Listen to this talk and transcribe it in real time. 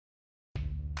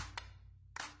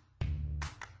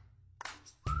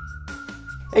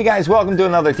Hey guys, welcome to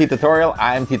another tea tutorial.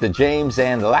 I'm Tito James,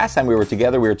 and the last time we were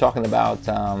together we were talking about,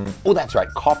 that's right,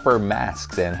 copper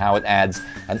masks and how it adds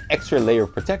an extra layer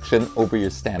of protection over your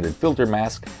standard filter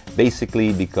mask,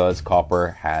 basically because copper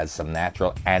has some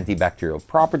natural antibacterial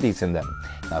properties in them.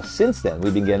 Now since then,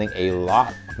 we've been getting a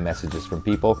lot of messages from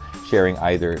people sharing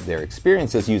either their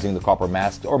experiences using the copper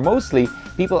mask or mostly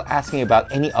people asking about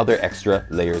any other extra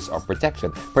layers of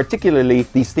protection, particularly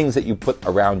these things that you put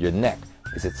around your neck.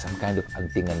 Is it some kind of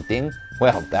anting-anting?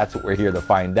 Well, that's what we're here to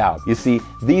find out. You see,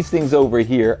 these things over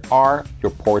here are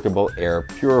your portable air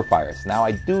purifiers. Now,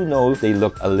 I do know they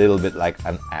look a little bit like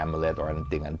an amulet or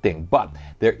anting-anting, but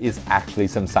there is actually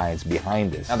some science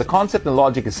behind this. Now, the concept and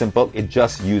logic is simple. It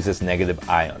just uses negative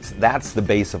ions. That's the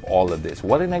base of all of this.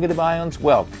 What are negative ions?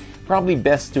 Well, probably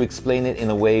best to explain it in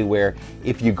a way where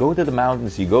if you go to the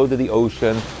mountains, you go to the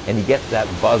ocean, and you get that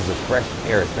buzz of fresh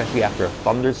air, especially after a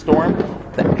thunderstorm,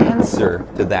 the answer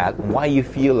to that, why you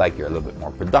feel like you're a little bit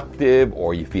more productive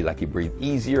or you feel like you breathe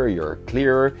easier, you're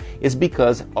clearer, is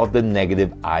because of the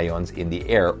negative ions in the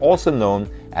air, also known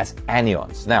as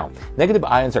anions. Now, negative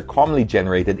ions are commonly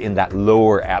generated in that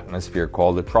lower atmosphere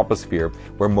called the troposphere,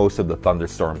 where most of the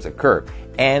thunderstorms occur,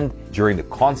 and during the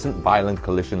constant violent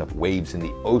collision of waves in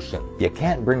the ocean. You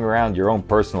can't bring around your own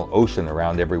personal ocean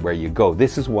around everywhere you go.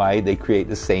 This is why they create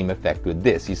the same effect with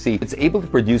this. You see, it's able to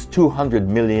produce 200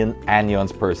 million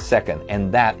anions per second,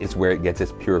 and that is where it gets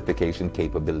its purification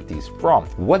capabilities from.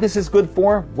 What is this good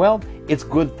for? Well, it's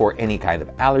good for any kind of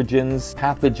allergens,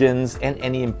 pathogens, and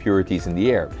any impurities in the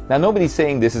air. Now, nobody's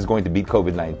saying this is going to beat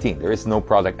COVID-19. There is no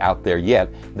product out there yet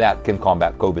that can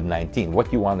combat COVID-19.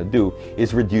 What you want to do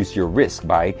is reduce your risk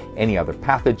by any other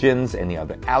pathogens, any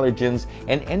other allergens,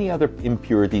 and any other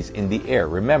impurities in the air.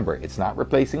 Remember, it's not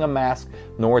replacing a mask,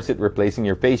 nor is it replacing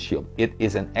your face shield. It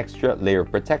is an extra layer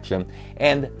of protection,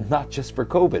 and not just for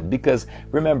COVID, because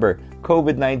remember,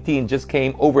 COVID-19 just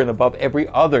came over and above every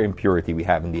other impurity we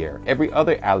have in the air, every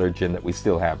other allergen that we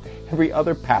still have, every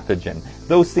other pathogen.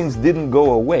 Those things didn't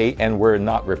go away and were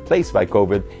not replaced by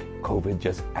COVID. COVID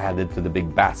just added to the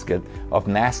big basket of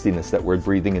nastiness that we're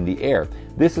breathing in the air.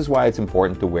 This is why it's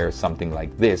important to wear something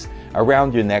like this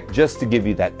around your neck, just to give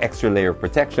you that extra layer of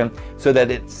protection so that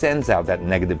it sends out that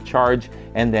negative charge,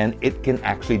 and then it can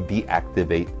actually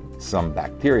deactivate some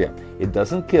bacteria. It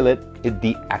doesn't kill it, it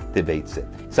deactivates it.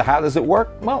 So how does it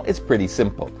work? Well, it's pretty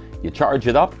simple. You charge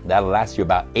it up, that'll last you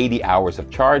about 80 hours of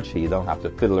charge, so you don't have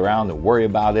to fiddle around and worry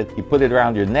about it. You put it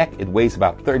around your neck, it weighs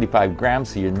about 35 grams,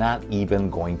 so you're not even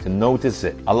going to notice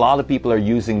it. A lot of people are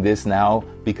using this now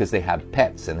because they have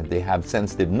pets, and if they have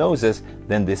sensitive noses,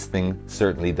 then this thing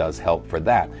certainly does help for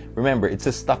that. Remember, it's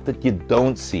the stuff that you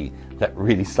don't see that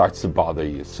really starts to bother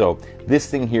you. So this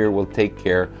thing here will take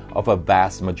care of a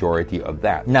vast majority of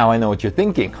that. Now I know what you're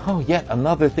thinking. Oh, yet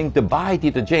another thing to buy,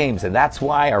 Tito James, and that's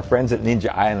why our friends at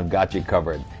Ninja Iron have got you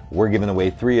covered. We're giving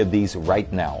away 3 of these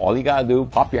right now. All you gotta do,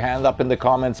 pop your hand up in the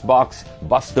comments box,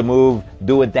 bust a move,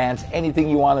 do a dance, anything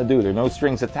you wanna do. There are no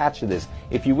strings attached to this.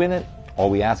 If you win it, all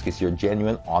we ask is your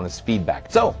genuine, honest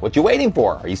feedback. So, what you waiting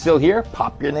for? Are you still here?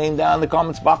 Pop your name down in the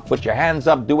comments box, put your hands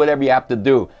up, do whatever you have to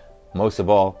do. Most of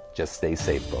all, just stay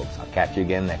safe, folks. I'll catch you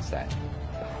again next time.